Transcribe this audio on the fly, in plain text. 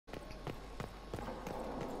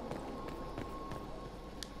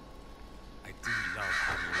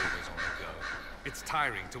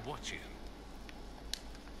tiring to watch you.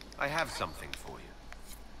 I have something for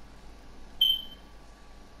you.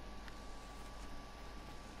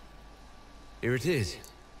 Here it is.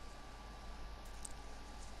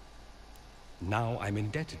 Now I'm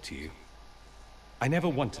indebted to you. I never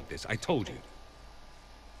wanted this, I told you.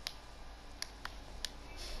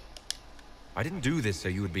 I didn't do this so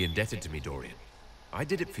you would be indebted to me, Dorian. I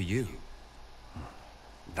did it for you.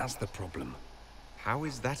 That's the problem. How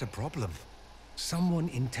is that a problem? Someone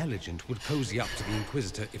intelligent would cozy up to the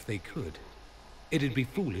Inquisitor if they could. It'd be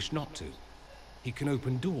foolish not to. He can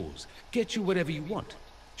open doors, get you whatever you want,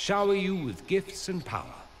 shower you with gifts and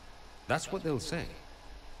power. That's what they'll say.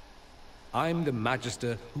 I'm the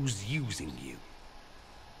Magister who's using you.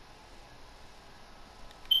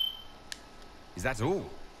 Is that all?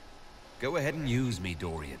 Go ahead and use me,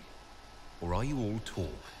 Dorian. Or are you all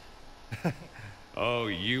talk? Oh,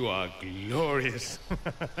 you are glorious.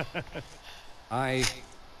 I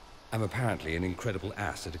am apparently an incredible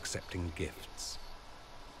ass at accepting gifts.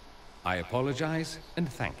 I apologize and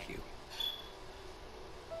thank you.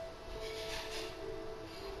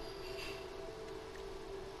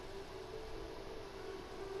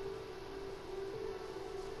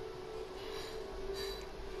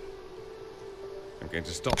 I'm going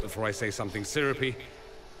to stop before I say something syrupy,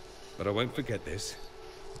 but I won't forget this,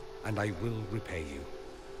 and I will repay you.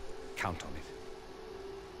 Count on it.